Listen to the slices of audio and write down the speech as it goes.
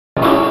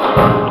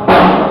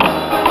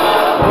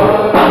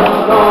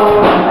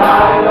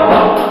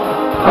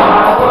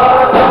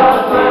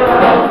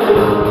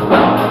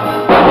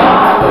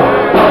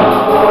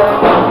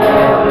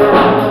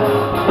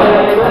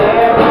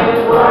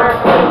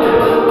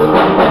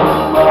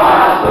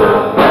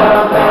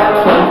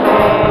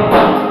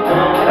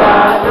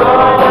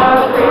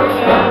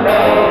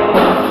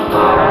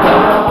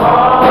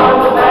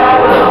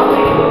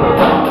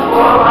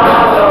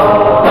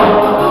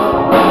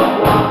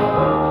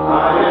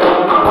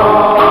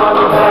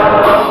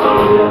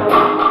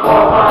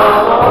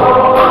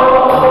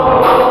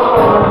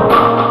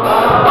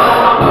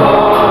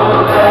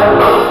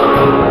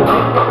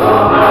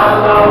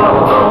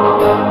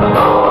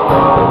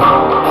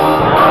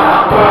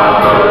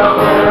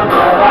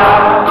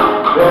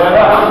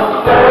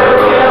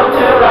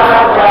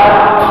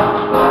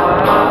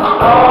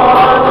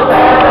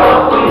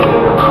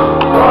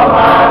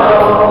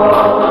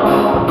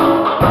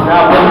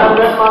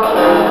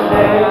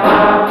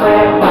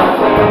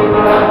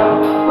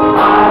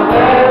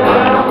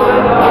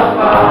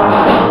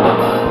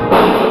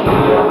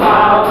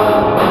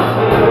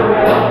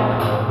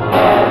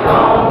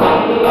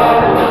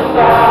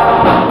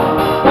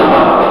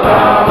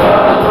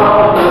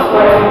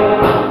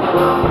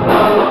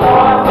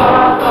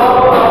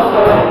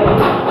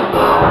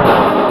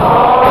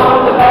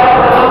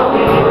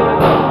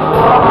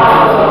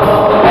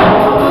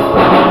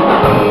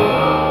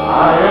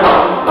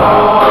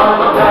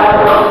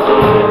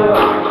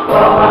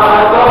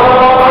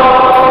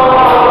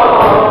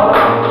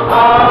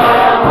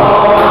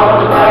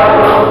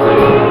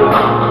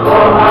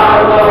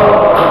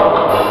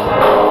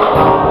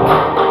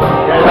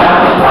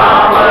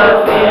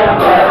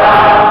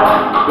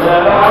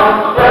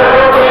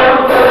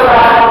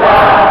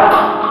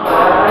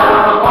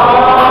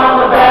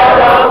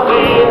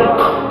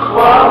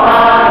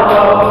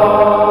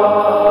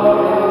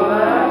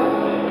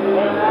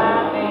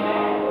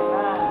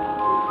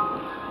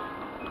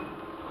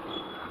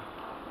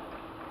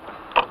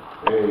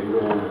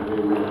Amen.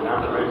 Amen.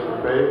 Affirmation of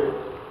faith.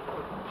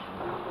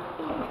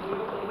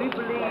 We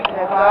believe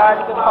that God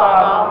is the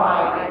Father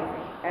Almighty,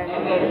 and that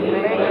He is the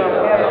maker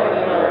of heaven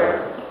and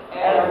earth,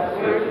 as the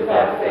scriptures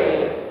have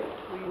said.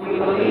 We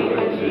believe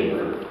in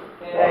Jesus,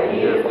 that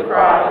He is the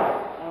Christ,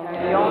 and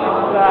the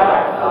only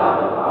begotten Son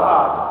of the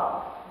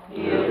Father.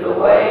 He is the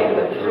way,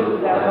 the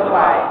truth, and the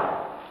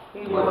life.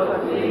 He was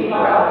conceived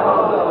by the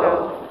Holy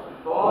Ghost,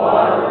 born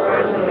of the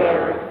Virgin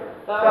Mary,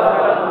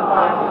 suffered under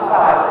Pontius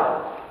Pilate,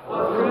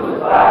 was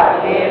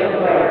crucified, dead,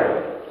 and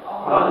buried.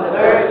 On the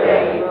third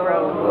day He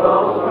rose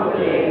from the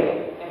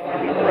dead,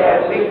 and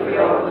declared victory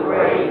over the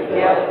grave,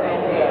 death,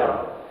 and hell.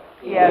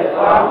 He has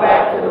gone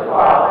back to the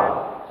Father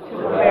to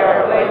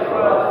prepare a place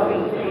for us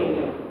in His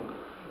kingdom.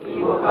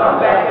 He will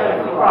come back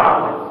as He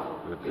promised,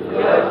 to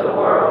judge the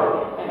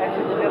world and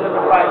to deliver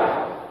the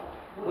righteous.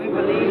 We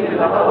believe in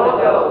the Holy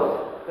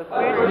Ghost, the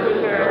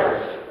Christian Church,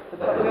 the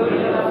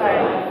communion of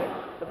saints,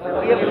 the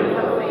forgiveness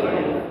of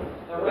sins,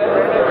 the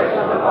resurrection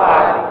of the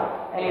body,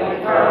 and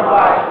eternal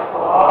life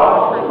for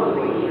all true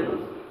believers.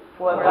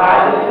 For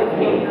Thine is the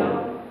kingdom,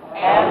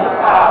 and the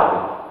power,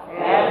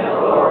 and the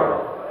glory,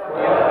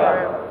 forever.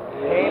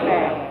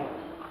 Amen.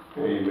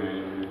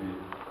 Amen.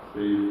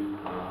 See,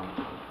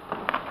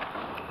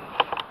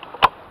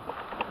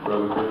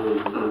 Brother Murrill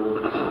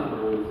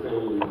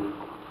Senior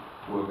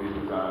will be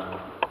desired.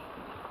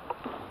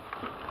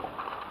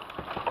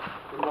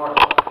 Good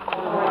morning.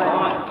 Good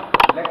morning.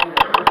 Next week,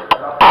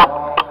 Dr.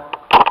 Long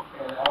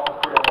and all the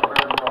prayer of the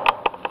Reverend Long.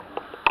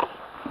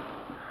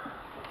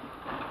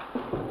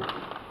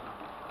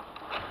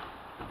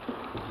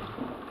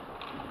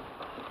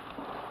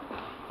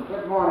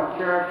 Good morning,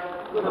 church.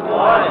 Good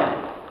morning.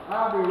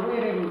 I'll be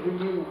reading to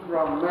you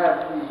from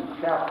Matthew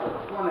chapter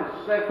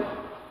 26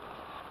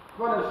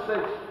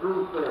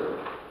 through 30.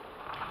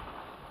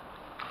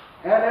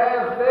 And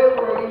as they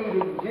were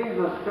eating,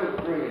 Jesus took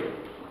bread,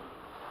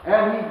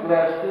 and He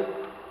blessed it,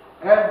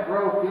 and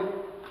broke it,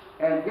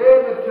 and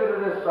gave it to the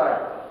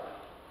disciples,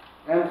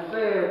 and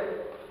said,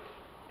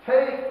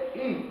 "Take,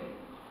 eat,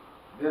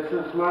 this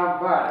is my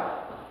body."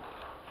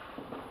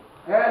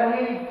 And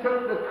He took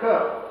the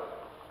cup,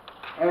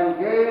 and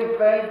gave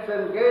thanks,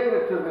 and gave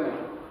it to them,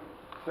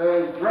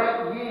 saying,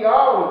 "Drink ye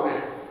all of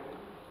it,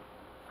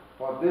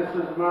 for this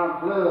is my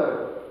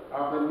blood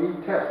of the New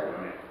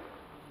Testament,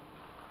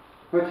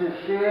 which is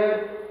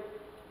shed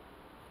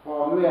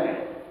for many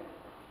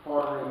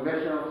for the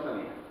remission of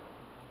sin.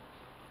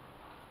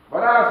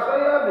 But I say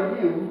unto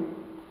you,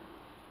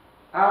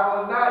 I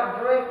will not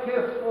drink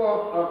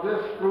henceforth of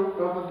this fruit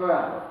of the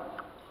vine,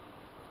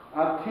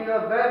 until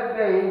that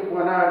day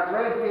when I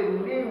drink it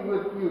new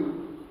with you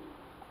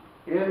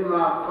in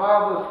my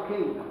Father's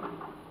kingdom."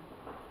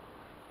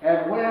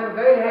 And when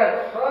they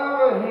had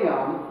sung a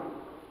hymn,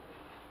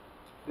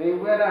 they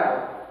went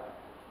out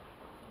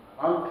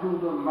unto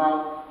the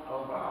Mount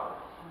of Olives.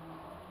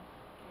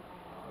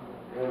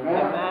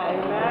 Amen.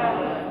 Amen.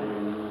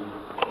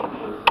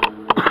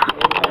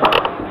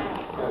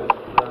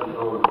 Let's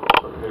go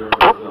prepare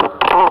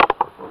ourselves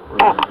for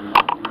prayer.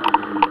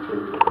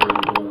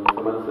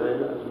 Somebody say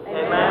that?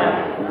 Amen.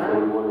 And so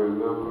we want to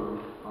remember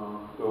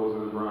those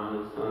in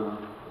Brian's son,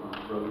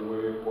 Brother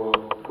William. Well,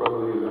 Brother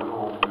Lee is at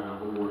home now.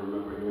 We want to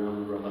remember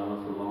him, Brother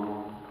Alice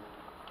Long,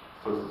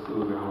 Sister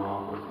Susan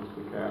Hall,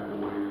 Sister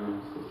Catherine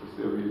Williams, Sister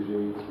Sylvia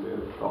Jean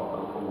Smith, thought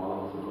Uncle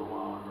Wallace a little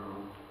while ago,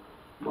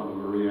 Mother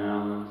Marie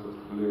Allen,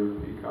 Sister Lyra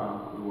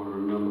Peacock. We want to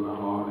remember the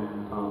Hardy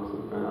and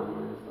Thompson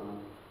families,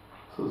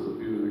 Sister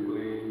Beauty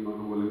McLean,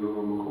 Mother Willie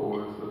Norman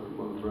McCoy, Sister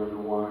Mother Brenda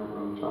White,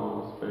 Brother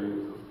Charles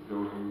Spade, Sister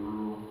Jolene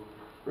Brewer,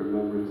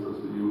 remembering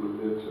Sister Eula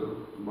Mitchell,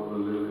 Mother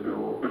Lily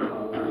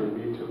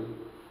Meacham,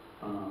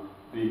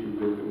 Deacon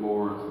Victor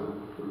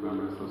Morrison,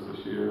 remembering Sister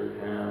Sherry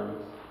Harris,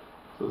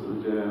 Sister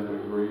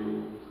Jasmine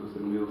Green,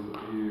 Sister Nielsen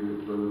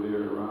Hughes, Brother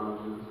Derek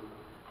Rogers,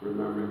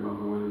 remembering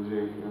Mother Winnie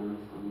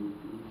Jenkins, and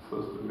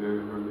Sister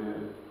Mary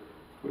Burnett.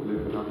 We're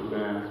lifting up the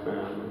Bass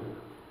family,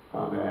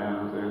 the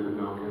Adams and the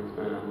Duncans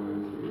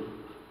families.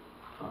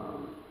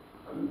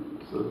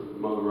 And Sister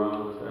Mother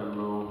Roberts had a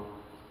little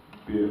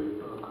bit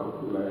a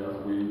couple last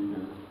week,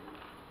 and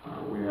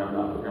we have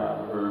not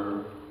forgotten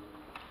her.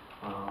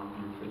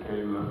 We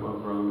continue to lift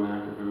up Brother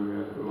McAdoo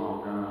at the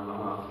Long Island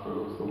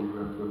Hospital, so we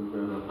lift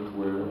them up as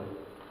well.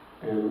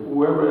 And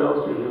whoever else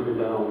you're really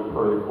down to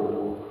pray for,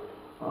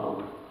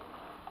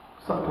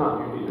 sometimes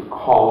you need to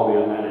call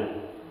their name.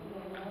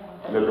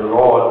 And let the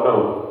Lord know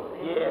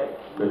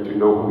that you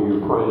know who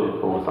you're praying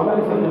for.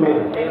 Somebody say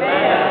amen.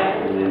 Amen.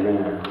 Amen.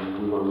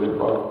 And we're going to lift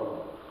up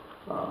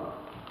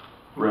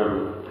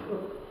Reverend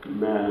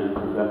Maddie and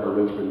Rebecca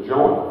Richmond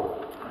Joyner,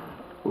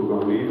 who's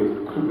going to lead us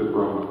to the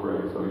throne of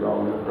grace. So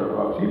y'all lift her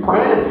up. She's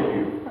praying for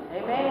you.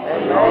 Amen. So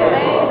y'all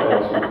lift her up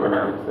as she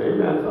prays. Say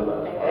amen,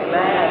 somebody.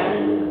 Amen.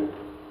 Amen.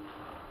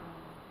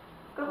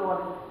 Good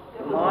morning.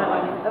 Good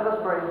morning. Let us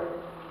pray.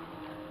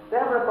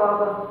 Heavenly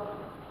Father,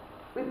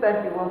 we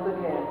thank you once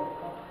again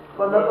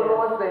for another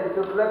Lord's Day that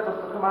you blessed us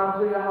to come out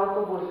into your house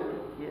of worship.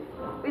 Yes.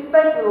 We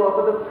thank you, Lord,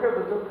 for the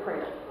privilege of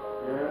prayer.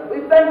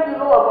 We thank you,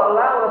 Lord, for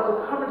allowing us to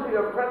come into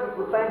your presence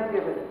with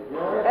thanksgiving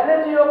and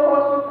into your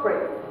courts with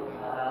praise.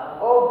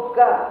 Oh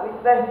God, we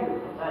thank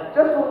you.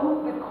 Just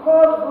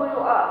because of who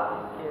you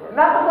are.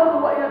 Not because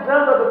of what you've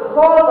done, but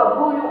because of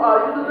who you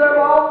are. You deserve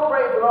all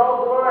praise and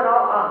all glory and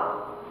all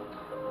honor.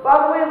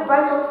 Father, we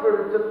invite your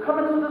spirit to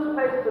come into this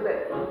place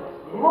today.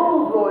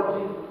 Move, Lord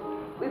Jesus.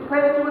 We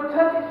pray that you would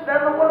touch each and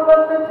every one of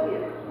us that's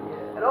here.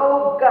 And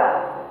oh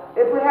God,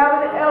 if we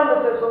have any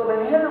ailments that's going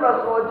to hinder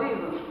us, Lord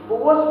Jesus, from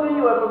worshiping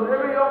you and from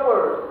hearing your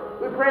word,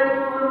 we pray that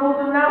you will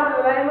remove them now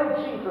in the name of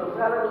Jesus.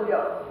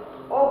 Hallelujah.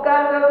 Oh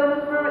God, if there's any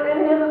spirit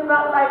in here that's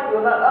not like you,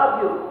 not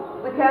of you,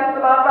 we cast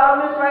them out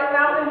of this right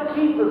now in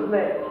Jesus'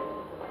 name.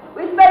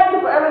 We thank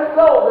you for every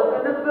soul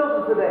that's in this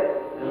building today.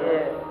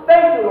 Yes.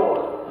 Thank you,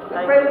 Lord.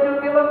 We pray that you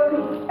will give us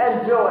peace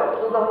and joy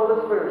through the Holy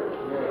Spirit.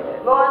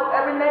 Yes. Lord,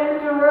 every name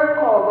that you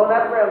heard called on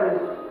that prayer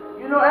list,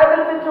 you know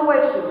every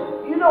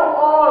situation. You know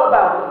all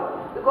about it.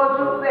 Because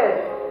you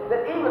said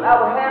that even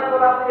our hands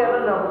are not the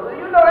number. So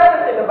you know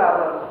everything about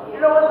us. You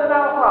know what's in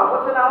our heart,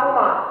 what's in our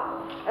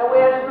mind. And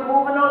we ask you to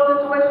move in those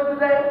situations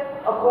today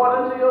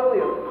according to your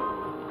will.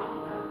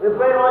 We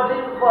pray, Lord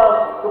Jesus, for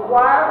the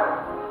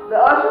choir, the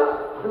ushers,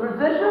 the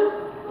musicians,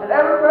 and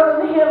every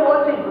person here,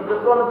 Lord Jesus,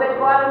 that's going to take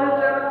part in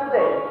this service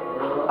today.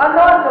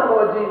 Anoint them,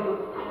 Lord Jesus,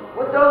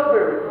 with your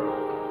spirit.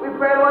 We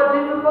pray, Lord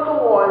Jesus, for the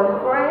war in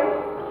Ukraine.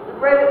 We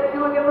pray that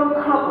you will give them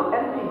comfort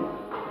and peace.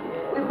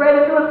 We pray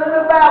that you will send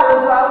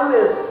revival into our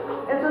midst,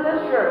 into this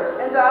church,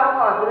 into our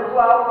hearts, and into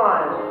our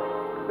minds.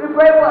 We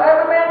pray for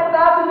every man of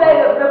God today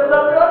that's lifting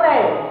up your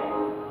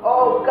name.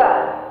 Oh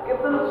God,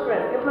 give them the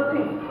strength, give them the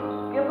peace,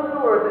 give them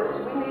the word that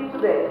we need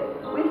today.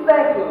 We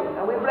thank you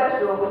and we bless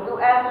you and we do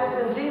ask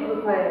this in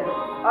Jesus' name.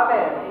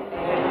 Amen.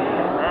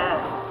 Amen.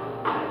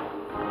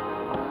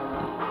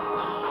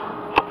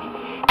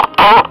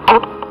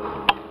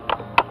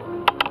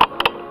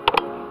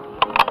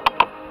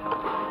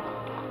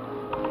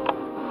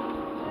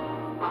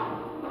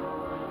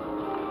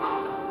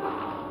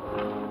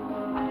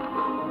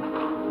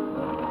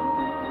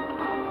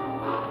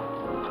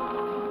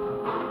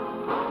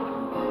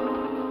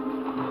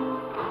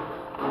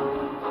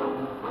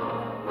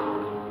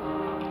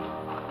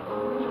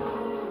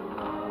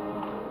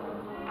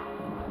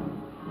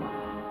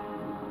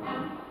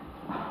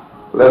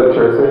 Let the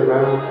church say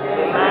amen.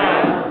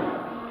 Amen.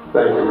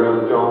 Thank you,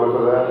 Reverend Jones,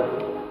 for that.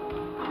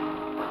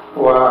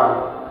 For I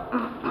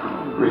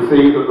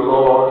received of the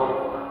Lord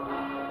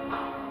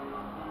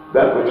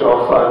that which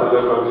also I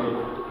delivered unto you.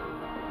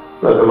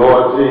 That the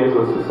Lord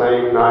Jesus, the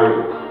same night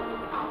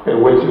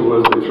in which he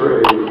was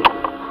betrayed,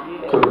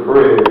 took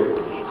bread.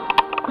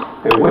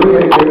 And when he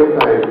had given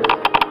thanks,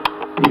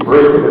 he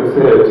brake it and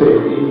said,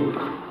 take, eat.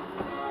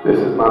 This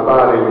is my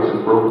body which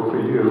is broken for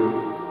you.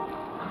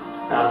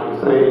 After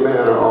the same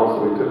manner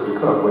also he took the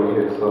cup when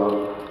he had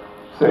supped,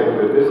 saying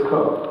that this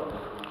cup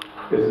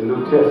is the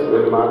New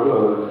Testament in my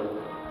blood.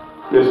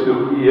 This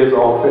do ye as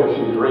often as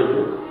ye drink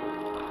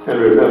it in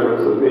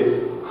remembrance of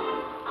me.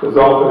 As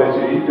often as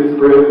you eat this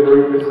bread and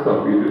drink this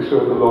cup, you do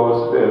show the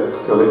Lord's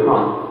death till he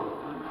comes.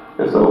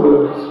 And so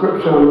the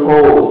scripture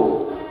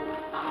unfolds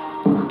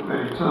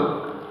that he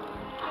took.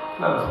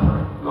 Let us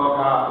pray. Lord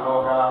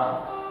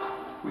God,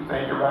 we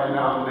thank you right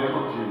now in the name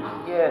of Jesus.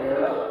 Yes.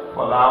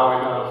 For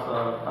allowing us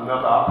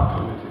another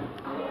opportunity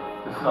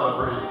to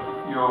celebrate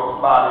your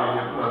body and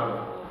your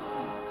blood.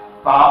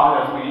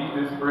 Father, as we eat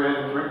this bread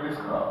and drink this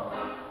cup,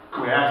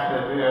 we ask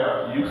that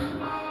their uses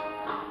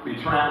be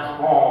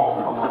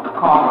transformed from a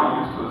carnal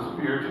use to a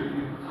spiritual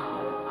use.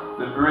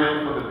 The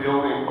bread for the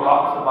building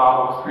blocks of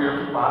our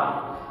spiritual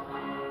bodies.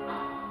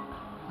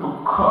 The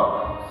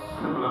cup,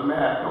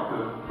 symbolic of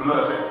the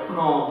blood that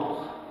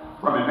flows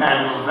from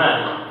Emmanuel's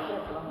veins.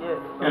 Yes.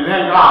 And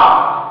then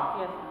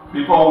God,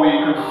 before we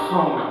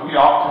consume it, we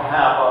ought to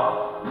have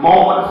a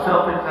moment of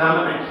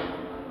self-examination.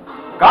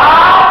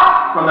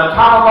 God, from the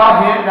top of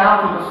our head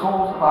down to the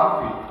soles of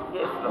our feet,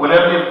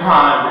 whatever you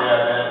find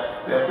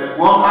there that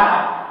will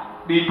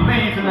not be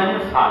pleasing in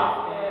your sight,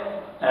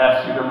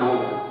 ask you to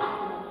move.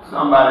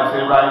 Somebody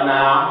say right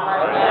now,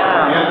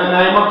 in the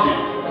name of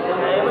Jesus.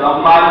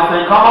 Somebody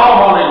say, come on,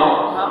 Holy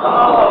Ghost. Come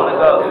on, Holy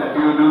Ghost. And if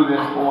you do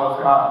this for us,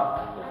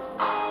 God,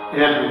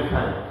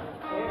 everything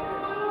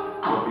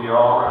will be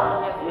all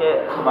right.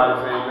 Yes. Somebody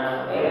say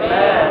amen.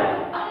 Amen.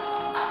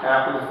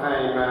 After the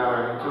same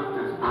manner, he took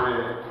this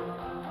bread,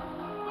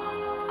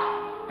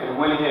 and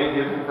when he had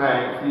given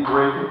thanks, he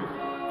brake it,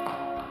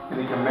 and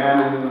he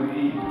commanded them to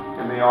eat,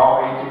 and they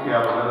all ate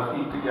together. Let us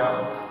eat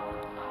together.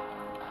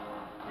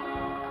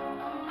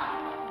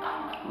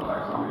 Look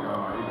like some of y'all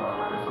are eating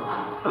already. It's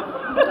okay.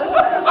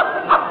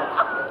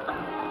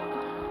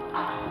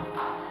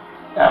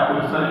 After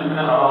the same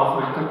manner,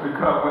 also he took the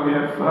cup when he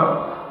had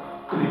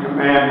supped, and he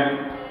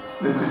commanded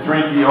them to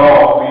drink ye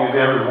all, meaning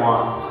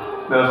everyone.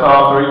 Let us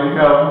all drink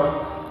together.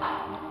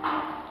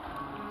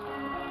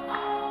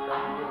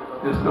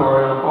 This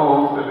story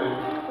unfolds that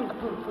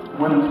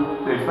when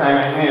they sang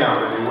a hymn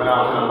and they went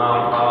out to the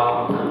Mount of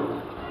Olives,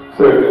 and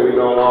certainly we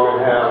no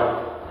longer have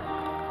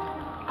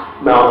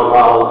Mount of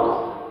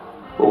Olives,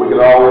 but we can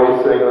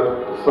always sing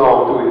a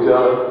song to each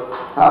other.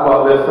 How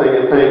about let's sing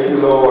it, thank you,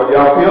 Lord.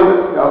 Y'all feel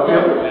it? Y'all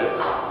feel it?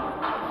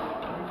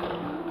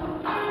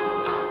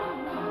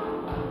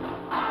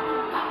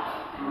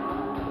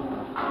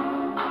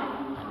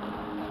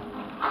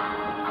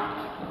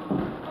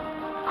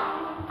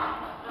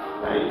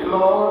 Thank you,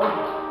 Lord.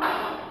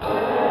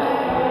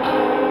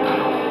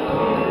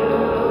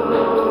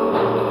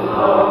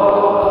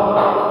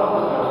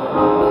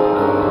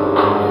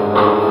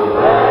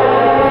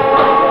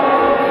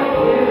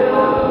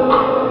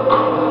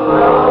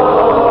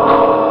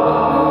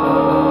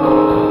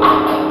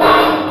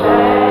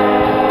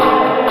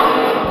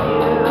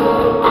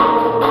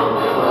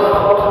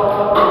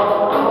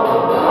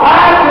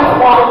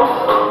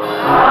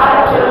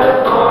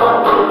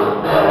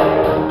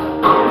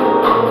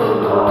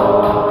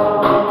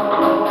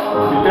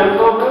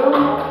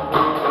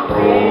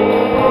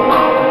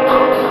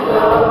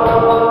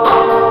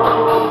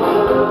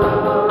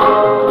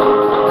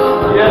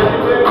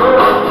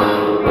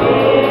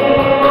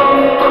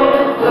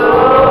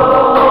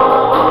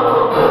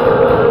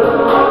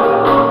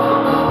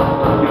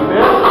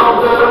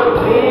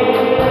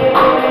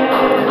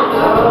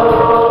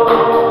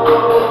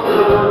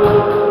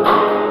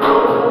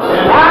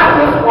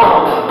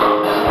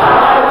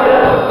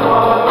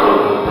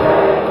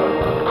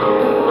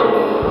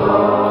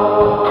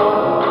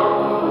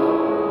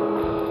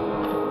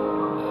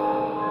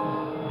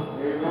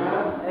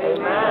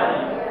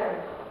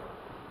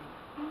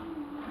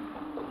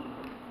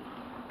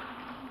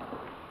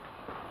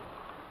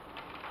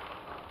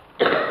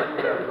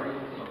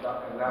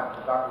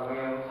 Dr.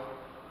 Williams,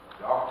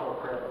 the officer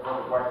of prayer, the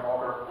brother White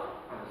Walker,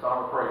 and the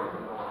song of praise.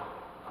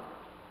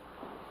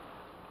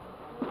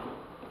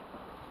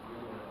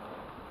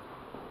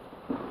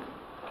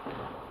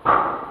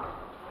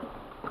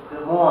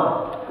 Good morning.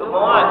 Good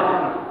morning.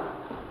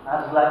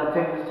 I'd just like to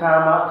take this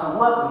time out to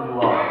welcome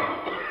you all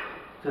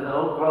to the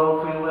Oak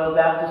Grove Free Will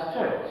Baptist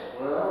Church.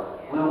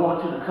 We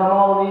want you to come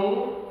on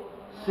in,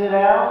 sit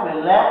down,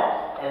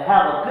 relax, and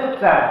have a good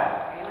time.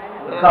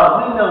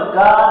 Because we know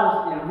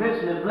God is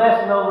richly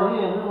blessing over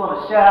here, and we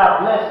want to share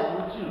our blessings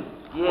with you.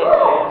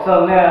 Yeah.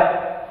 So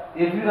now,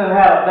 if you done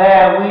had a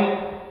bad week,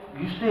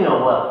 you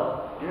still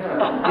welcome.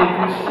 If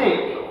you're sick,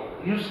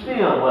 you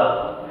still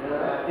welcome.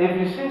 If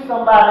you see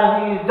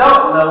somebody who you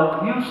don't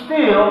know, you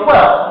still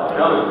welcome.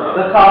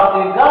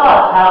 Because in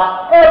God's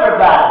house,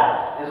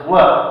 everybody is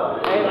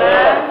welcome.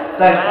 Amen.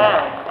 Thank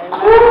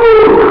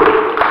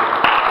you.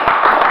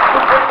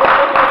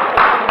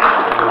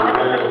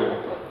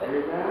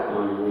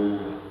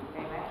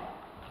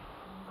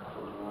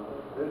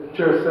 Let the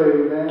church say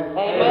amen.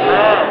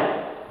 Amen.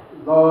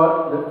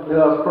 Lord, let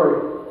us pray.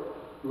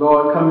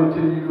 Lord, coming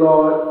to you,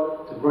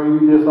 Lord, to bring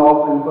you this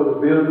offering for the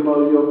building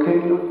of your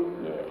kingdom.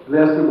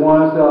 Bless the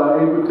ones that are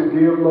able to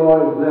give,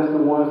 Lord, and bless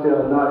the ones that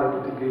are not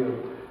able to give.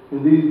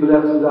 In these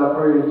blessings I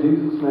pray in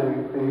Jesus'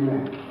 name.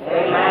 Amen.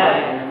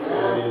 Amen.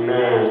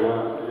 Amen.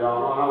 Y'all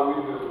know how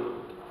we do it.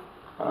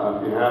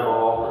 If you have an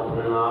offering,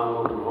 put an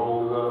envelope and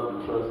hold it up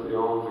and trust the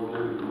owner to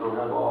give it. If you don't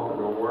have an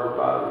offering, don't worry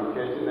about it. We'll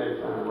catch you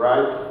next time,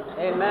 right?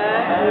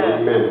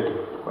 Amen.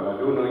 Amen. But I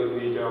do know you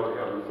need y'all to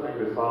help me sing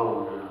this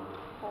song now.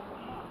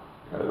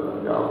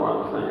 Y'all want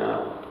to sing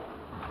out.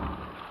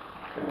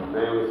 And the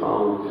name of the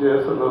song is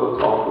Just a Little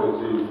Talk with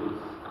Jesus.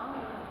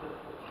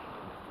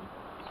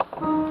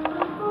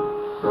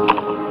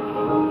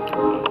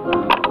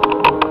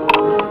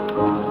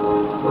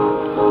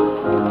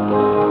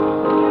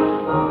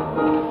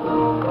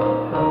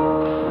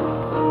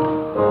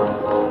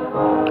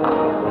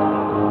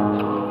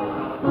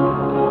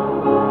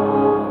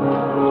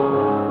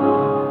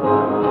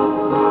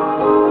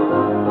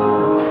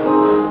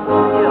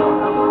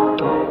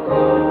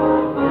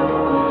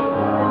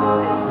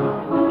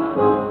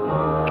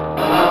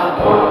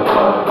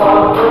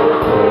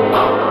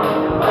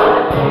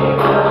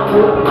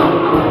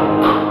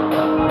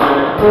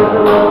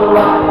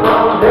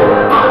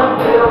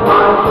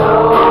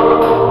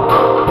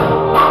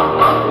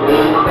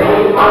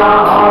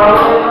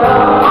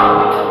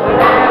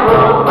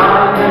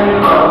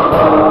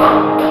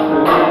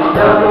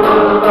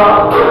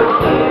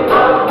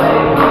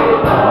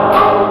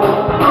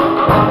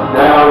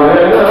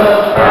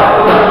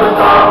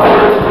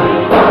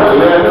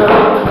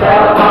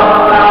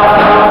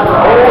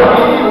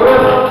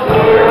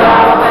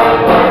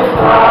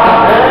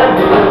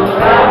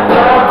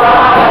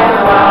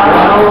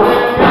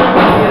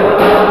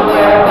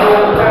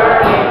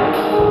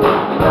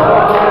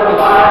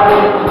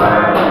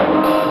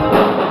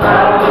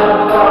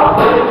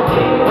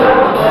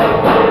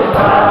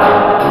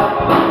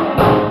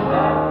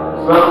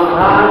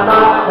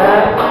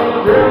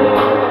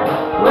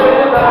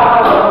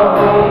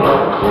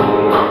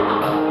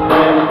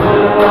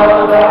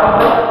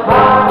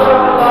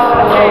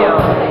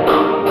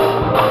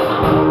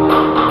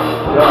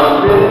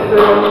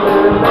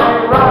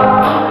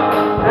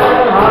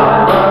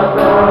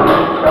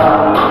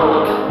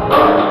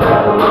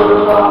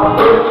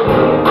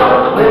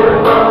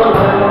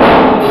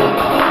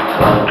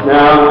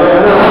 Now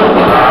let us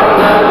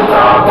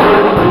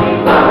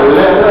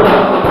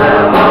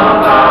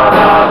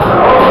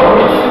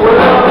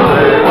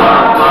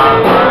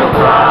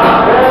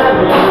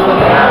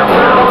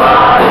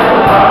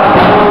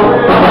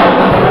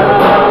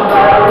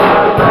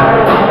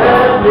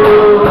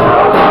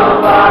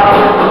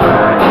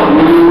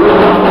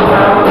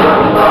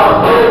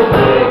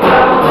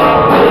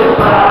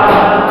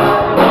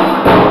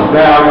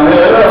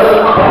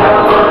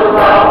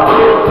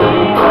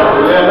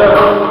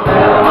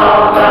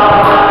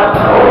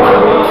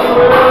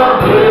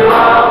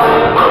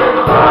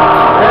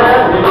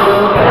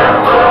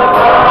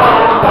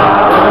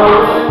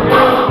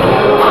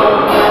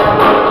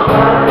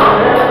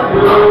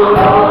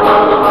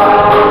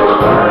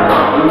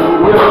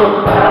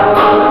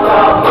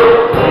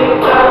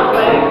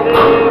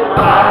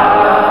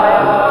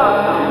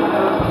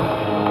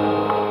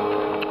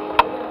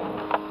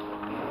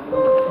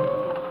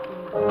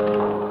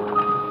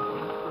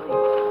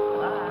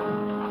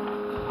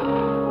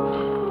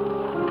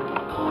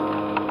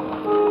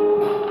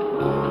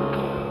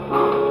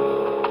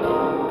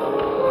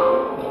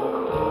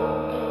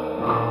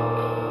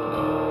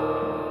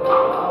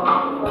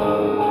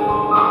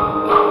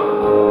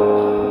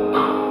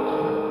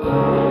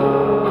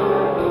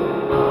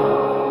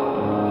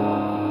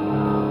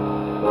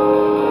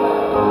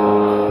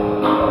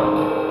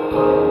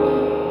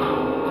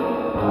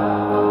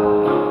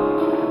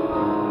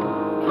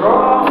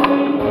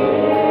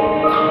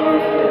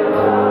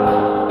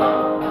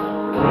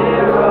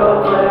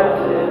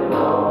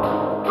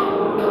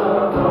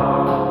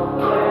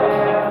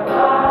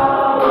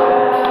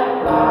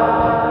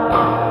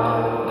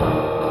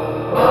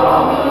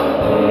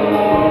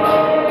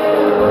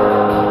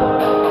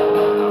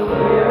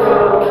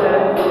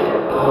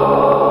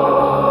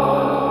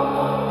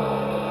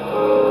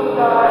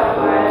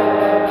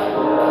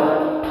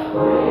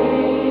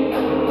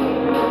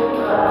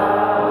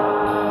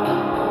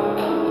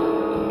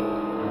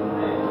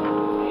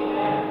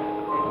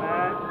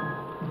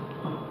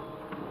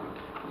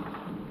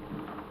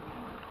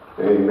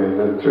Amen.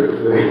 Let the church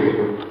say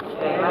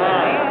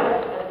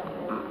amen.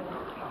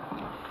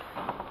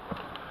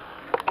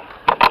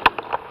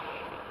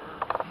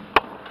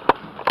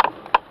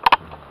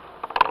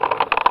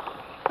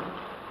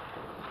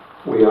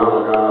 We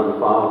honor God the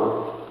Father,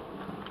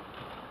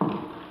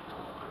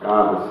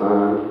 God the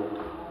Son,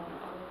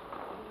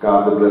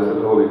 God the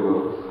Blessed Holy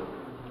Ghost,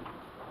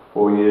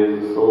 for He is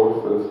the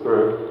source and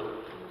strength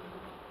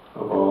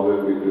of all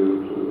that we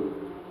do. To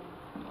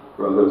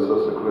brother and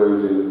sister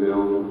clergy in the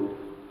building,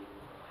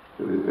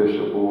 to the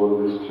official board of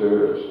this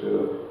church, to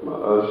my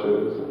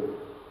ushers and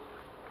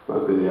my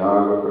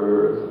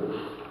videographers, and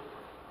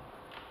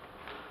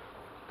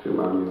to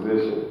my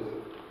musicians.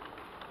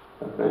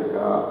 I thank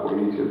God for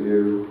each of you,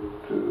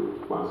 to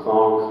my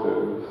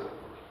songsters,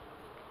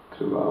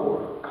 to our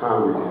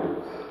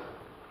congregants,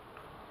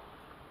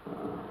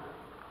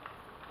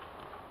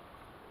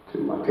 to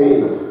my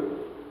Tina,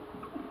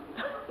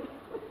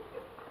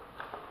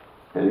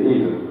 and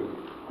Eva,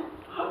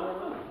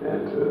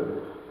 and to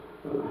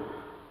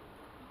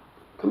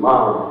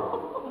tomorrow,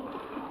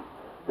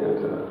 and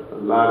to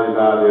Lottie,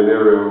 and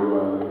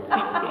everyone.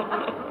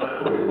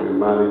 We're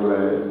mighty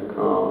glad to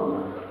come.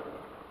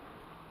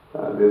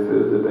 This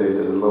is the day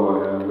that the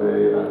Lord has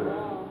made. I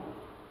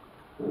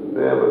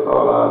never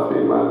thought I'd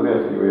see my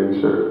nephew in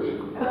church.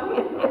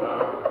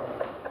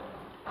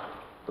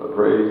 So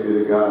praise be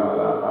to God.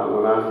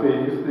 When I see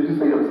you, did you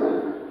see him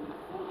saying?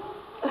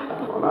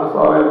 When I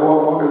saw that boy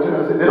walking in church,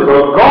 I said, there's a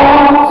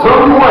God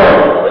somewhere.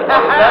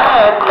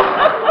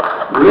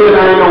 Really, I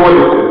ain't know what to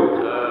do.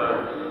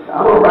 I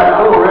don't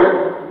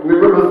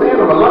remember seeing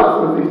him a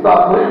lot since he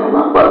stopped playing on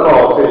my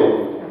football team.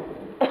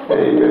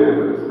 Amen.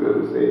 But it's good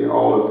to see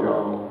all of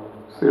y'all.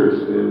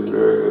 Seriously, it's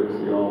very good to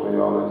see all of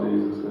y'all in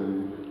Jesus' name.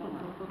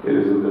 It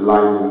is a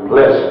delight and a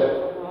pleasure.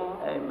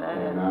 Amen.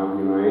 And I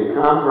ain't the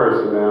kind of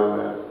person now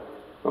that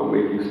don't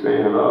make you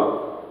stand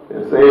up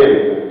and say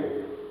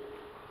anything.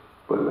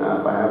 But now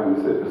if I happen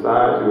to sit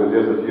beside you in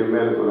just a few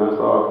minutes when I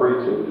start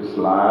preaching, just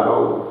slide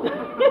over.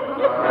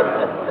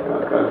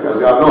 Because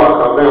y'all know I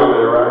come down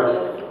there, right?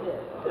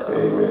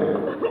 Amen.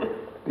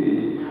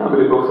 How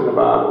many books in the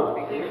Bible?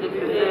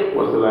 66.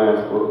 What's the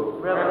last book?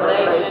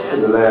 Revelation.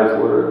 And the last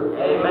word?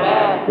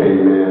 Amen.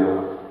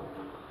 Amen.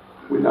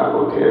 We're not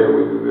going to tarry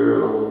with you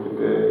very long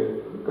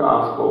today. The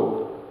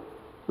gospel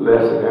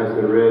lesson has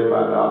been read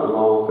by Dr.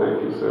 Long.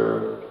 Thank you,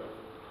 sir.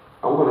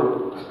 I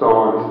want to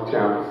start, this is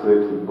chapter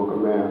 6 in the book of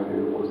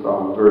Matthew. We'll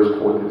start with verse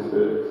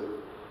 26.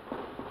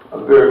 A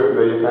very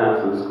familiar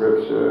passage of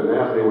scripture. And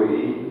as they were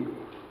eating,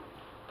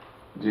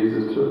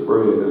 Jesus took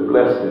bread and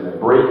blessed it and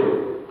broke it,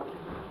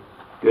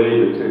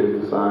 gave it to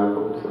his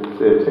disciples, and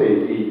said,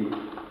 take, eat.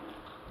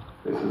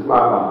 This is my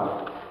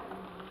body.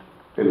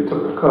 And he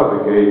took a cup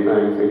and gave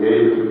thanks and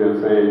gave it to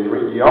them, saying,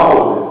 drink ye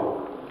all of it,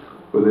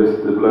 for this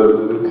is the blood of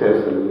the New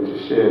Testament, which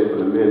is shed for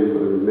the many for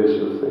the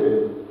remission of sin.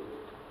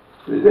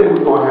 Today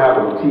we're going to have a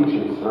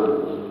teaching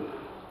sermon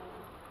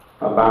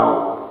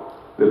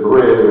about the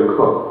bread and the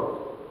cup.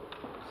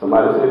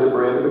 Somebody say the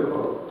bread and the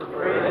cup. The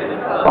bread and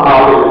the cup.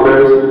 Father, your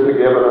mercy you've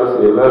forgiven us,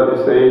 and your love you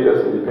saved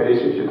us, and your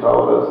patience you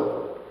taught us.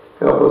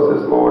 Help us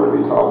this morning to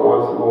be taught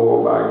once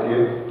more by a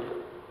gift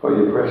of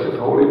your precious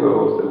Holy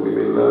Ghost, that we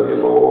may love you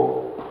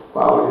more,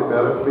 follow you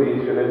better,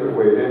 please you in every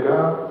way. Then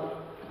God,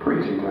 it's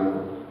preaching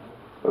time.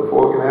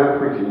 Before we can have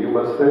preaching, you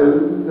must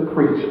send the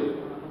preacher.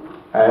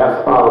 I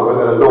ask Father for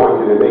that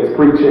anointing that makes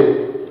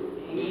preaching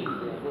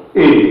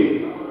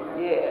easy.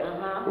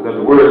 Yeah. And that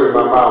the words of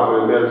my mouth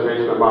and the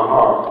meditation of my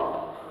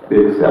heart be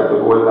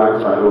acceptable in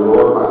thy sight, O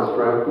Lord, my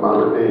strength, my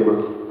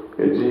Redeemer.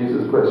 In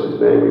Jesus' precious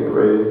name we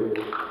pray.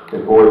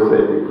 And for his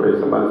sake we pray.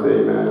 Somebody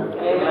say amen.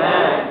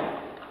 Amen.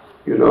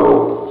 You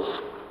know,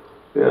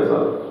 there's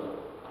a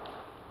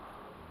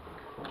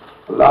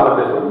lot of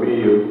different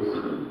meals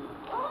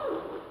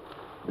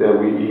that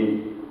we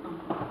eat.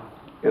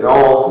 And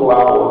all through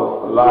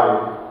our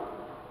life,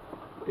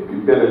 if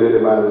you've been in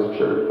anybody's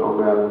church, no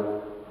matter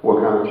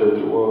what kind of church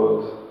it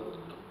was,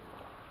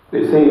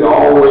 they seem to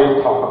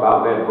always talk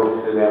about that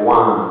bread and that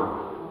wine.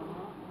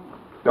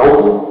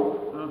 Don't you?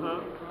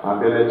 Mm-hmm. I've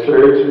been at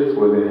churches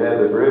where they had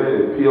the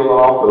bread and peeled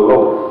off the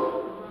loaf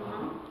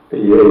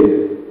and you ate it.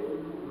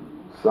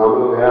 Some of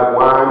them have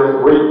wine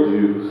and grape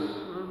juice.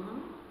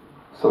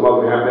 Some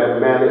of them have that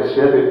man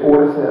Chevy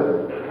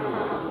 47.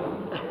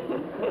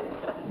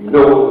 You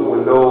know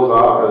when those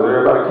are, because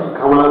everybody keep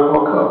coming out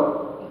for a cup.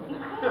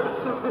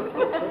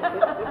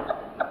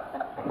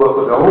 But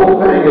the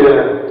whole thing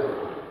is,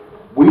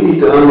 we need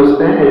to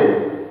understand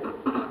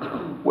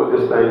what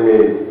this thing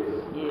means.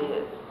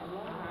 Yes.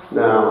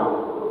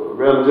 Now,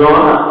 Reverend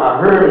John, I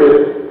heard it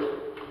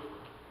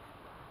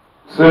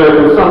served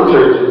in some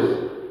churches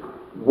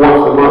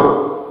once a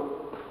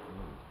month.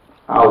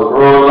 I was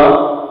growing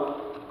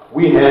up,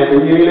 we had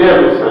communion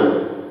every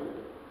Sunday.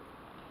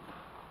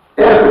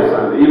 Every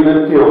Sunday, even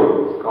in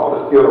funerals, called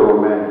it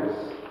funeral mass.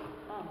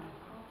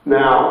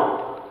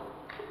 Now,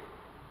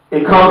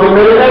 it comes in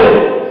many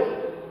names.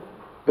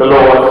 The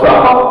Lord's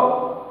Supper,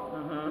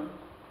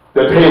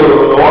 the table of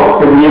the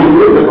Lord,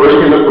 communion, the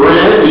breaking of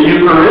bread, the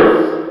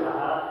Eucharist,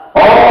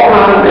 all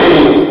kinds of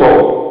names for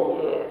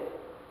it.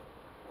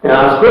 In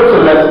our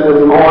scripture lesson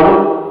this morning,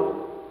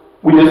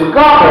 we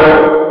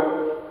discovered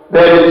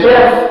that it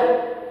just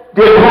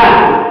didn't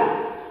happen.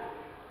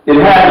 It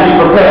had to be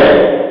prepared.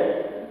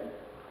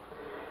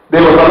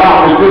 There was a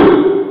lot to do.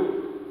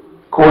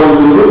 According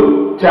to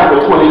Luke chapter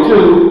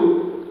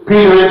 22,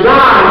 Peter and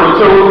John were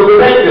chosen to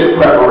make this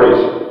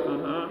preparation.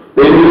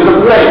 They needed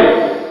a place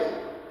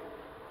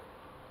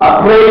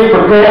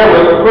prepared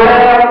with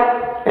prayer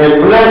and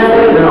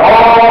blessing and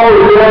all the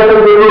rest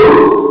of the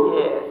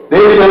room. They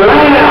needed a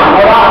lamb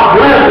without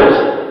blemish.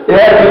 It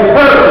had to be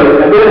purchased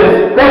and then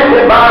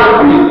inspected by the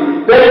priest.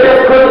 They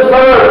just couldn't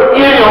serve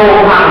any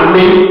old kind of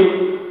meat.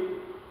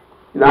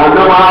 Now, I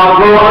know when I was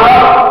growing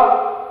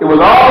up, it was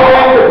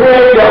always the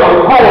pig that was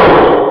poor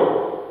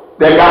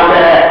that got the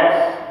axe.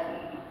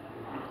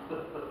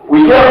 We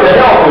kept the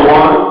healthy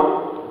one,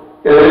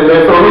 and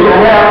so we can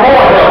have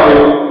more healthy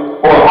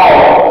or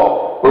hogs.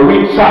 But we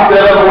chopped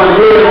that other one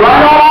head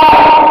right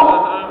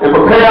off and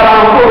prepared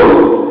our food.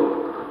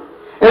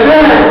 And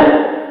then,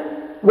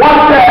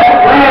 once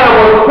that lamb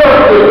was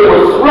purchased, it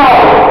was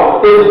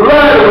slaughtered. Its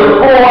blood was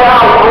poured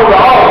out on the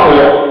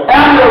altar.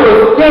 After it was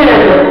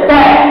skinned, the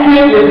fat,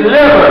 kidneys,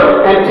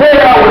 liver, and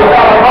tail was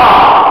cut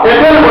apart. And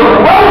then it was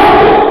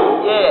roasted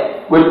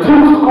with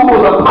 2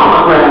 schools of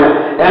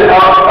pomegranate. And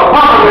a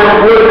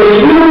pomegranate would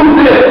they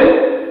used it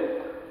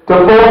to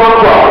form a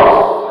cross.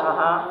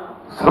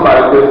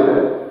 Somebody missed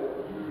that.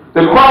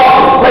 The cross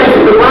was placed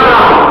in the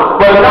ground,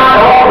 but not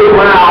on the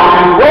ground,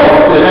 and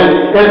roasted.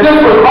 And this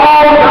was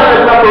all done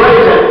in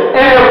preparation.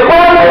 And it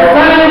was the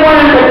same way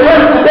in the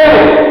church today.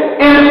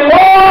 In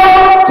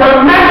order to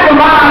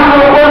maximize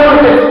your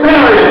worship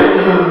experience,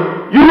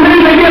 you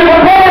need to get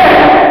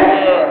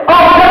prepared.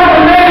 Oh, tell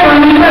the neighbor,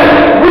 and he said,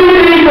 we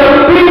need to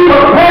be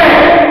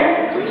prepared.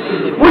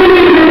 We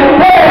need to be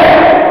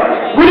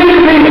prepared. We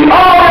need to be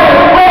always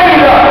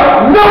ready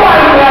up.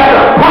 Nobody has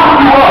to pump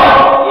you up.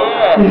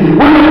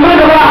 When you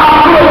think about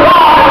how good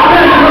God has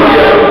been to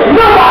you,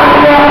 nobody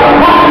has to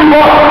pump you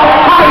up.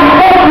 How he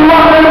pumped you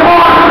up in the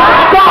morning,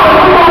 started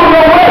you on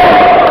your way.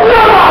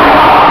 Nobody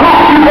has to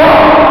pump you up.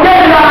 Get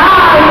your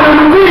eyes to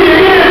see the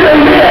ears to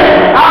hear.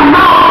 I'm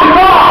not to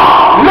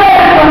walk,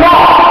 legs to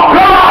walk.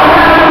 God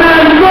has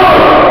been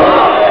good.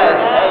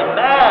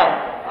 Amen.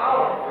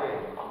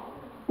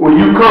 When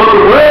you come to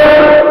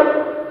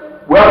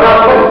work, well, now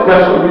that's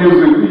special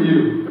music for you.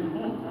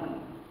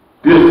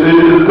 This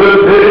is the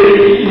day,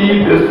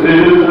 this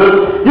is the...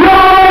 You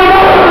already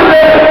know the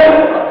day!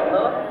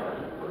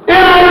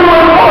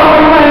 Everyone wants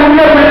to win,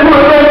 never do a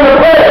thing to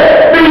pray.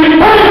 Be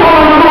faithful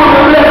and do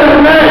the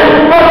blessed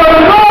name. For the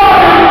Lord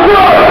is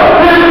good,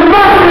 His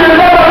mercy is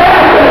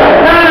everlasting,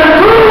 and the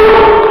truth,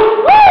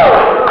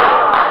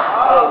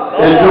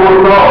 endure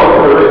for all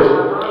generation.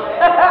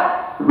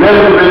 Ready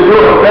to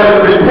rejoice, ready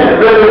to repent,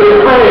 ready to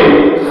refrain,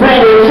 sing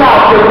and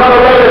shout, to run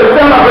away and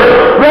celebrate,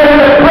 ready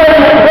to pray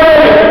and pray,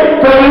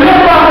 to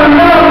lift up and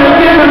love and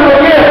give and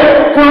forget,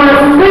 to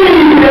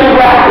receive His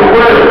rapid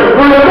word,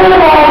 to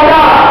remove all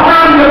doubt,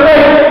 turn to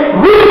faith,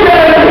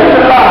 rededicate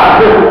your life,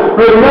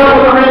 remember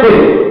the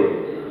redeemed.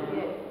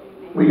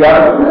 We got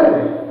to be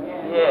ready.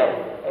 Yes.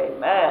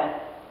 Amen.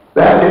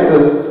 Back at the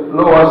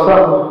Lord's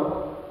Supper,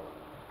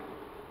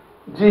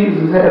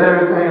 Jesus had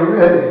everything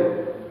ready.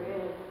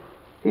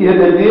 He had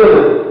been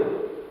dealing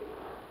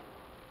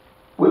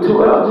with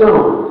 2 other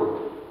gentlemen.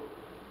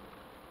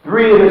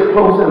 3 in his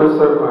close inner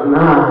circle, and 9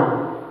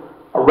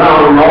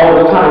 around him all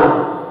the time.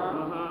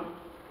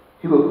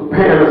 He was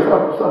preparing the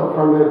supper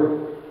from them.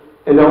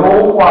 And the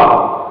whole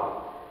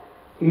while,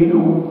 he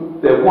knew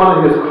that one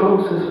of his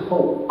closest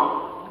folk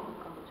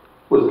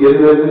was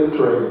getting ready to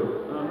betray him.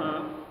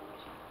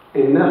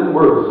 Ain't nothing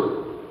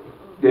worse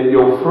than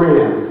your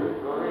friend.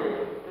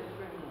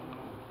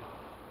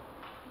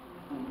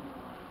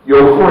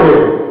 Your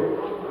friend.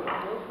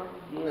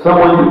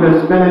 Someone you've been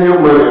spending your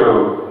money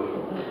on,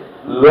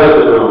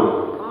 loving on,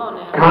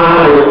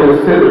 kind and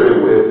considerate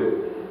with.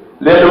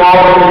 Let them all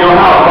over your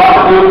house,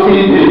 watching your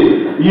TV.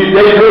 They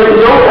drink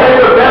your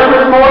favorite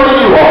beverage more than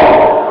you are.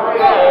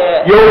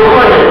 Your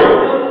friend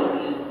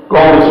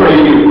gonna betray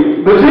you.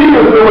 But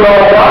Jesus knew it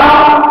all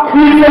while.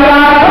 He said, I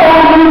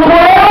told you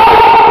 12,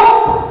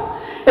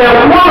 and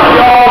one of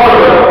y'all was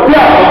a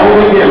devil to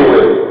begin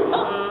with.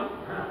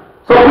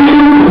 So we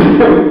used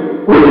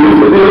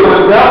to deal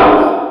with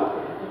devils.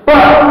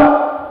 But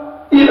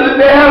either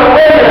they had a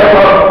way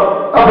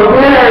of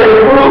preparing the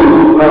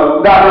food.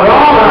 Dr.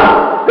 Lorna,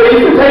 they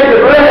used to take the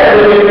bread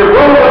and they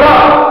roll it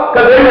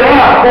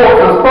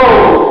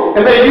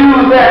and they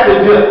use that to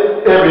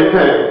dip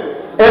everything.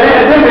 And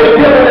then they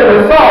dip it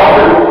in the sauce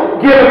and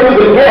give it to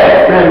the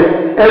guests. And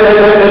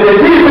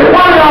Jesus said,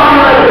 why y'all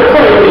ready to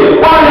betray me?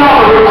 Why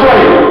y'all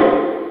betray me?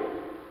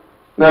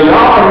 Now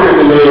y'all hear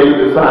the names of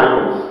the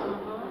disciples.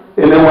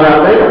 And then when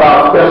I think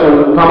about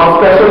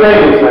special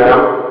names now,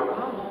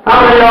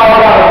 how many of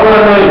y'all got a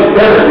son named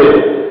Benedict?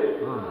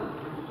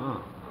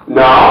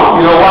 No,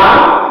 you know why?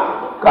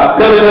 Because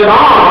Benedict's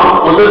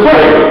mom was a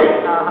traitor.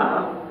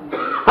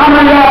 How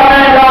many of y'all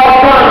named y'all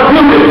son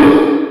Judas?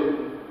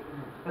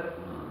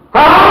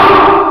 Huh?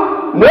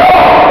 No,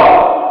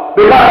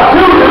 because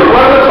Judas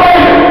was a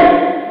traitor.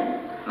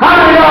 How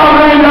many of y'all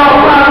named y'all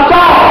son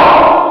Charles?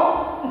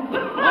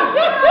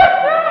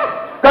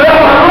 Because that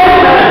was a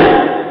great name.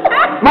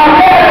 My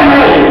dad's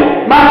name,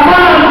 my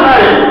son's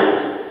name,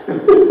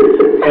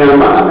 and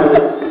my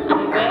name.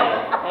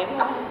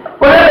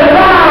 But at the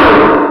time,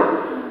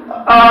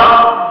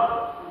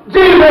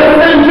 Jesus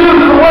sent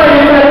Judas away.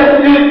 He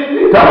said, he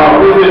talking about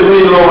this is me,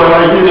 Lord,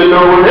 like you didn't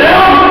know it was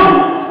him.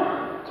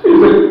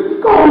 Jesus,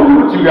 go on and do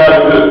what you got to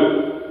do.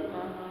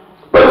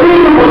 But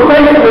Jesus was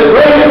facing the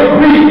greatest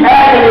grief,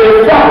 agony,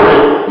 and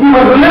suffering. He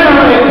was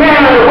literally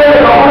carrying away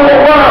the whole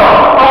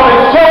world on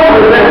his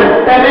shoulders.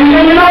 And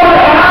you know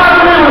what? And I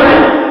remember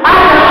that. I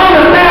can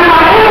understand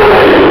my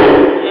enemies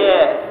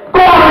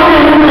going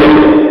against me.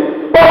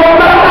 But some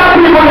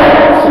people that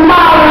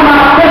smile in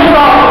my face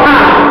all the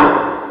time.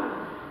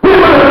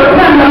 People that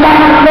pretend to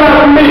like and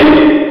love me.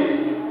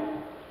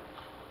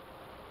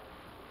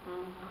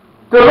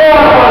 The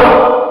Lord was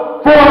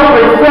forced to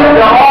accept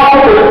the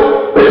awful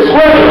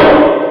betrayal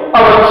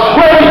of a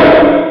traitor.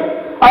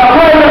 A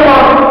traitor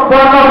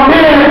from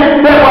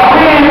men that were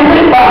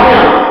handpicked by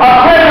him. A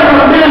traitor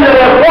from men that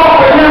had walked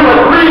with him for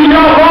 3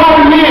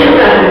 long years.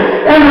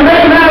 And to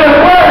make matters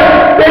worse,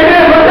 they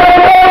did what they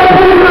did a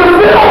piece of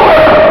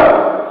silver.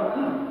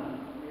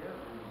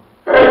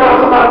 Every time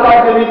somebody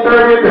talks to me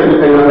 30 and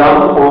everything is out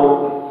of the book.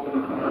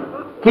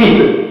 Keep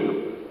it.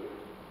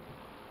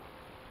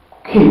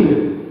 Keep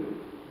it.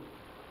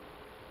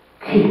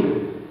 Keep it.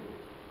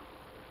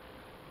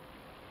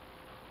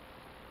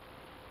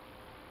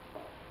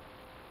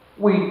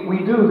 We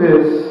do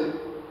this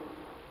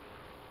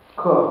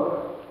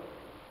cup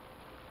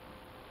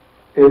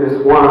and this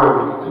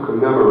wine to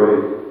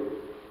commemorate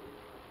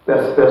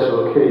that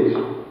special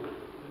occasion.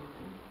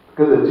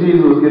 Because as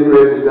Jesus was getting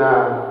ready to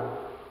die,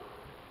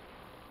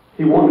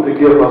 he wanted to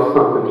give us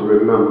something to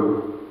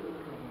remember,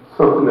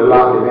 something to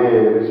lock it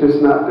in. It's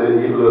just not to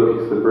eat a little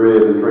piece of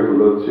bread and drink a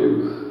little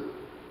juice.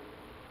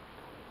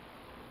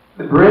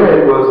 The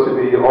bread was to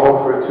be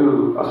offered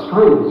to a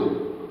stranger.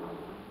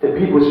 And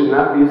people should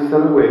not be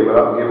sent away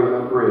without giving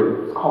them bread.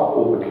 It's called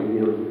open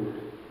communion.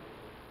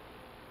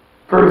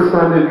 First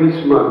Sunday of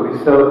each month, we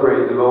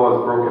celebrate the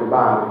Lord's broken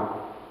body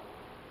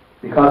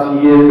because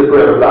he is the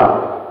bread of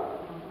life.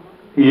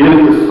 He is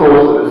the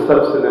source of the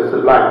substance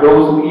of life.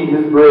 Those who eat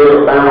his bread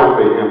are bound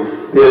by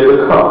him. There's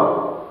a cup.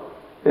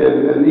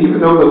 And even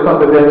though the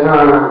cup at that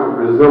time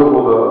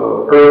resembled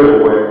an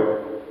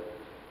earthenware,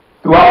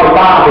 throughout the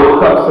Bible, the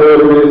cup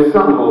serves many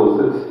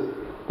symbols.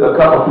 The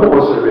cup of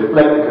portion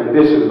reflect the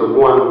conditions of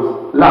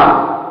one's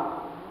life.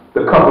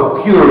 The cup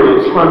of fury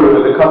and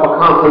trembling, the cup of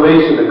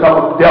consolation, the cup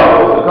of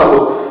devils, the cup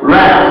of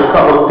wrath, the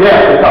cup of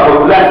death, the cup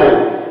of blessing,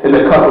 and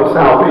the cup of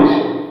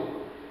salvation.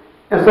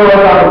 And so as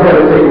I prepare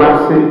to take my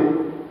seat,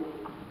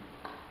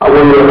 I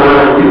want to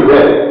remind you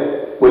that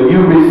when you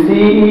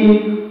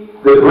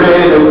receive the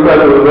bread and blood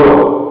of the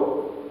Lord,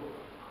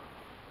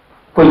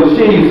 for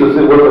Jesus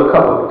it was a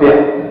cup of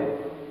death,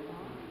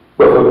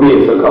 but for me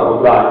it's a cup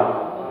of life.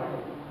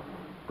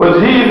 For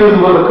Jesus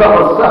was a cup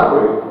of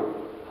suffering,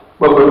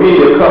 but for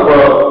me a cup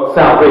of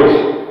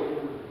salvation.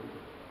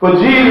 For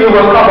Jesus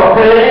was a cup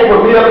of pain, for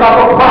me a cup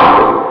of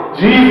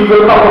profit. Jesus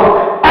a cup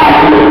of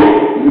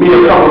agony, me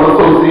a cup of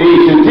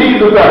association.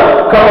 Jesus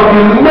a cup of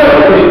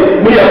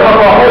humility, me a cup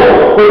of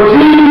hope. For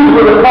Jesus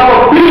was a cup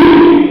of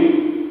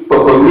beauty,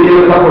 but for me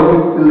a cup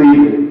of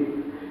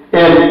believing.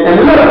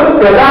 And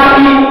look, as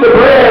I eat the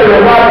bread and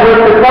as I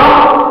drink the cup,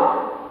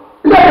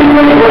 let me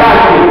tell you what I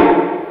get.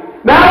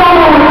 Now I don't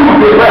know what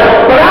you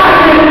get, but I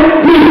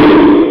get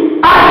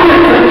healing. I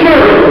get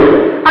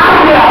security. I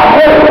get a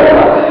hope.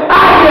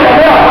 I get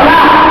help.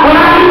 When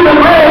I eat the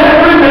bread and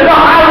drink the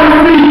cup, I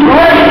receive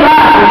great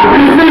life. I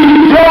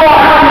receive joy.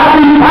 I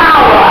receive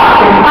power.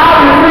 I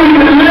receive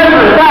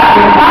deliverance.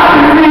 I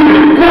receive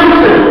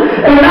redemption.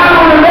 And not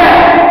only that,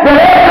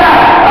 but as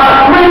I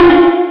drink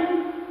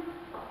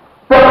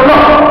the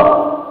cup,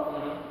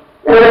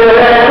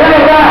 and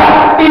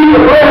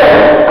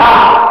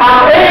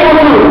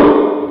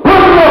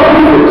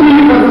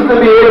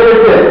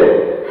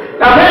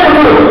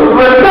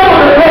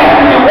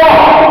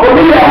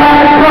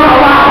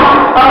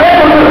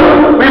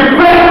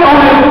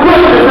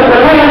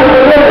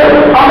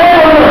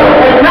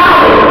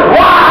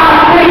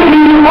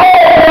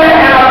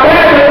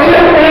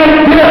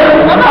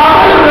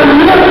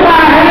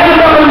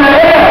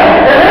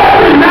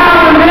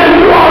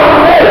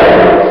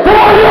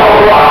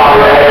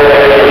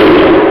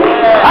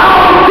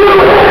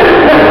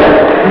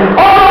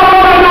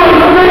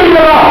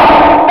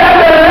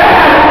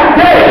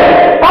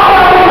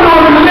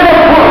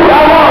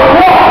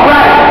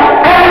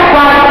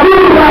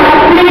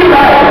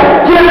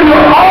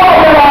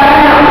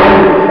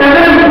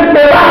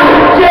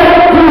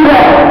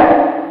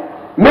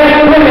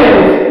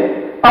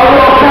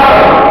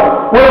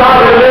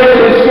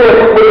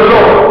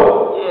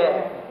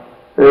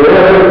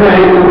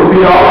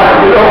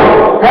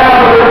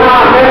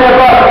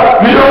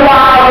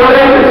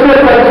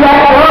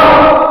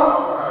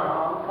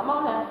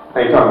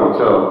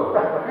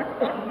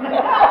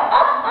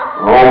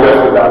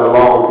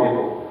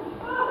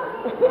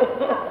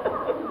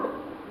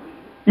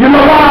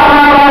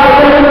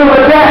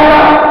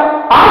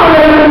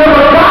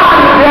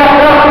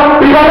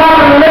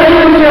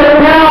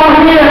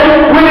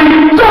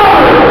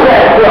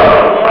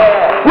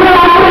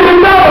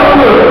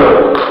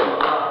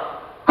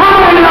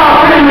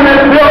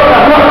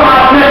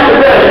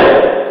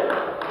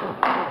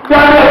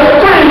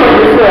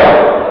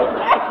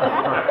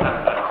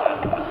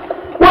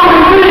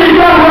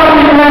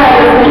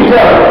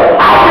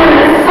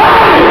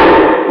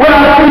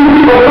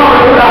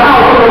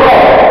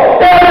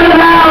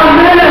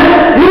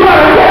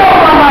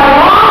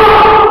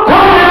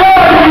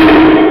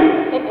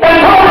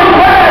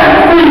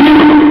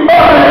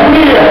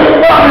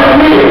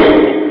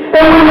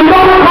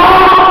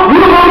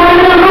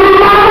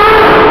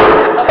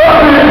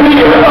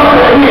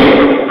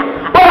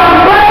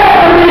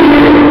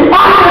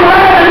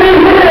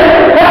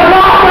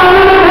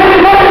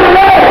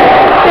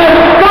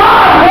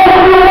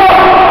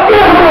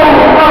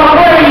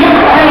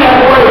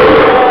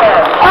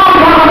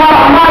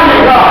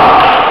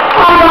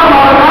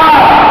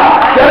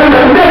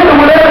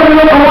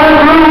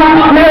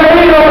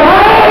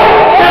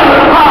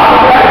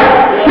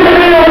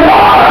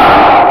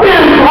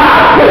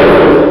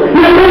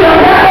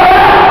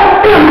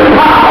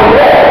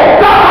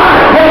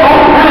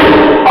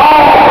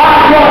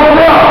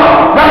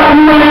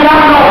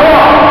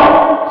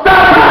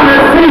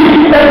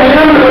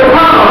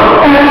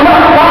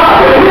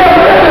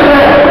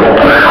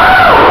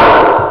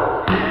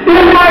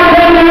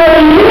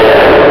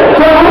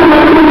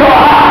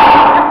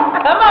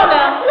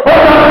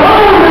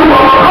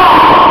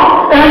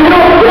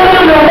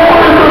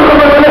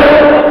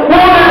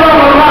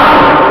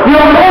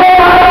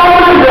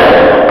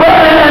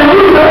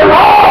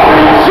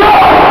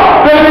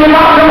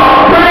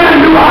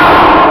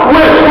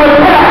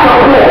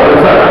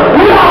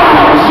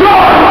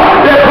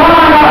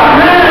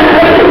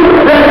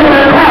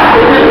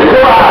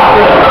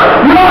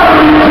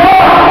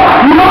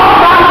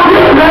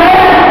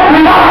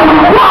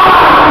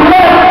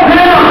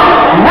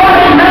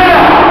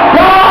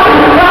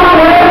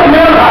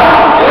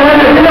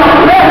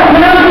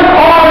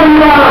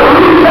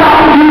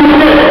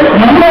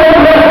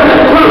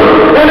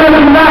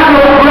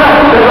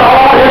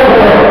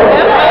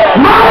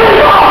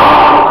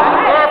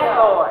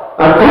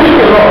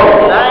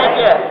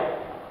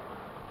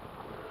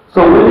So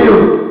when you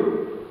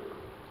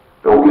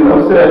don't get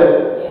upset,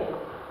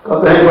 because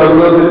there ain't but a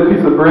little bit of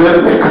piece of bread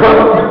in that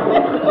cup,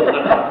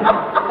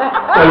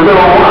 and a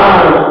little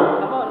wine,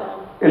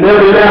 and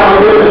every now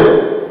and then,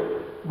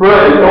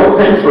 bread don't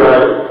taste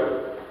right.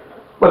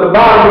 But the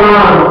bottom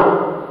line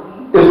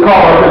is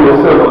caught up in the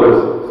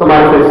symbolism.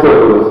 Somebody say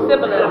symbolism.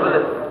 Symbolism.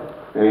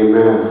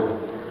 Amen.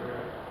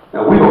 Now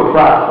we're going to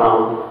try some.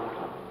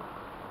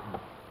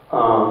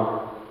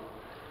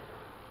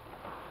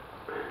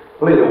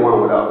 Play the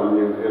one without the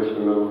music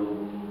instrumental.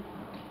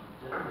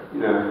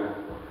 Yeah.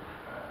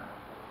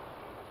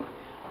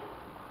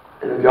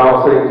 And if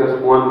y'all sing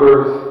just one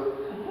verse,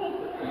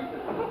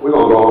 we're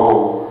going to go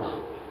home.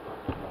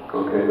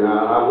 Okay, now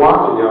I'm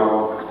watching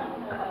y'all,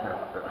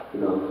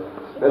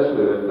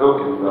 especially that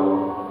Duncan fellow.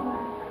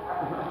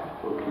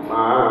 I'll keep my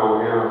eye on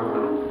him.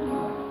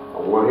 I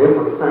want him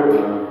to thank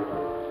him.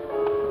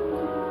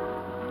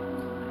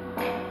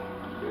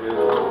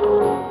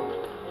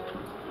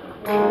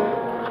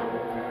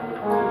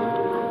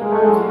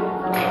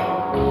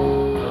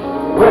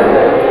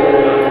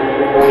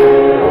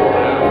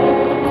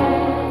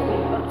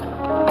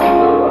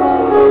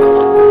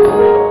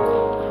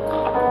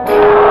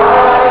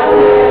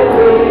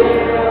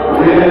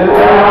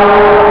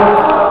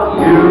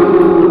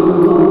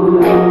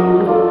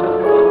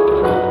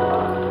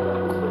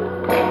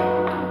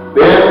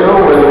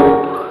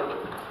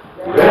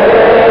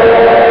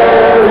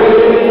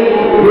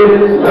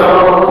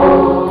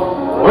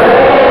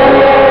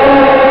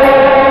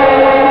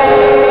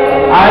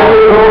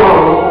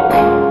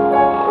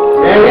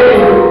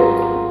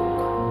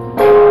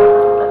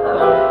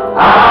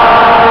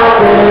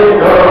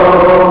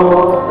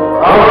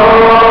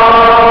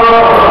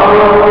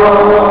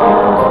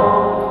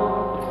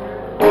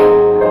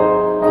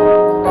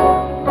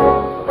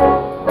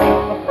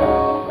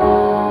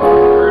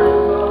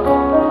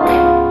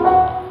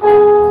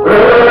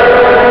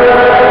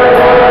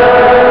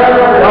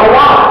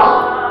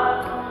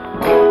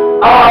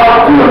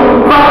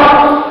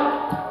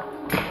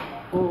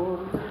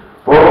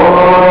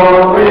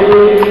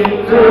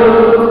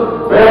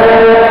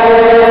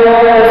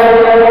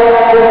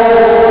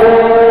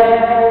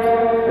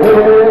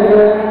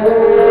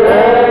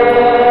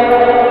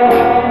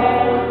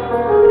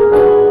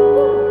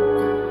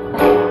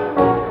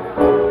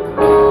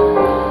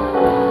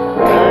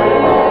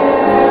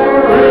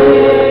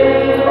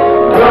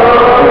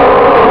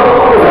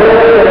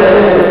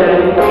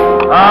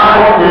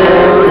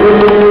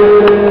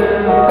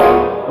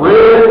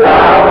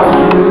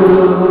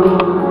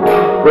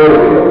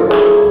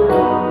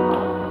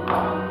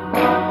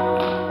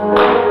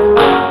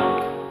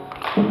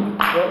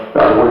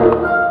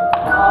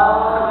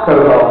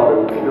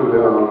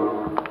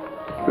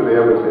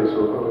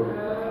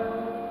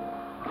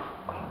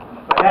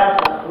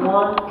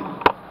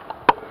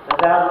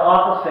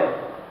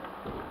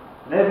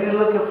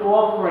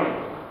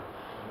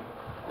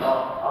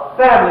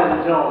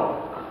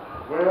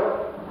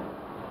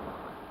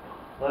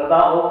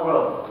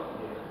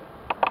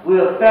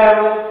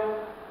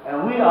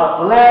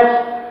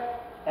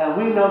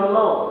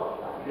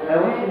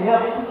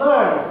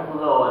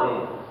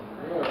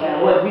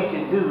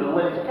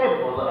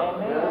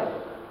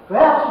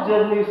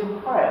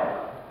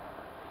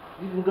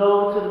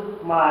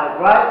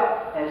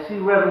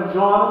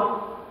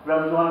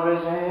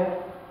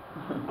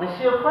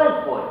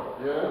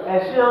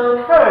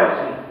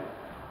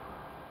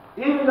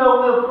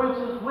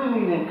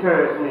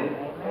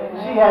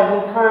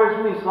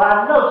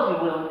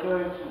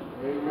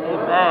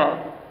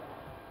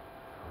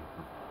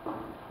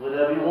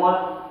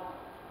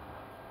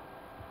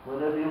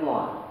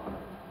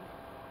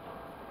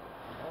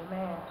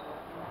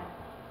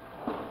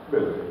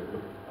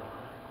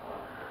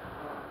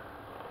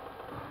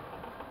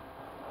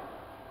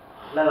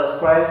 Let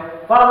us pray.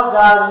 Father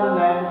God, in the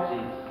name of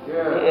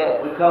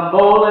Jesus, we come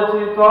boldly to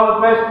your throne of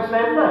grace to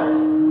say thank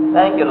you.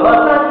 Thank you, Lord.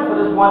 Lord, thank you for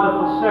this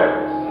wonderful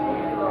service.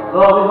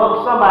 Lord, we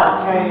hope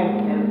somebody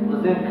came and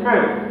was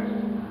encouraged.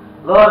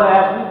 Lord,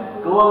 as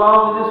we go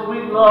along this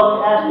week, Lord,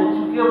 we ask that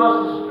you give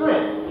us the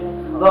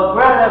strength. Lord,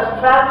 grant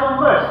us traveling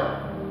mercy.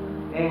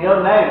 In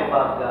your name,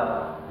 Father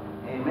God.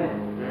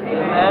 Amen.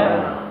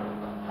 Amen.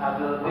 I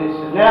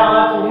benediction now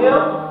unto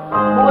him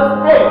who is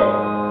able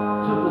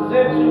to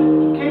present you,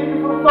 to keep you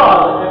from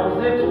falling, and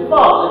present you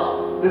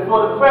faultless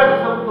before the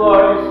presence of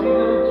glory and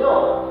seated in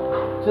joy.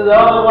 To the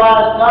only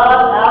wise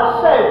God,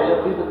 our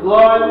Savior, be the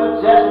glory,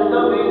 majesty,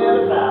 dominion,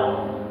 and power,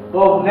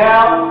 both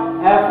now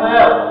and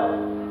forever.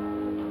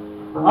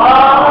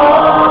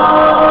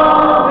 Amen.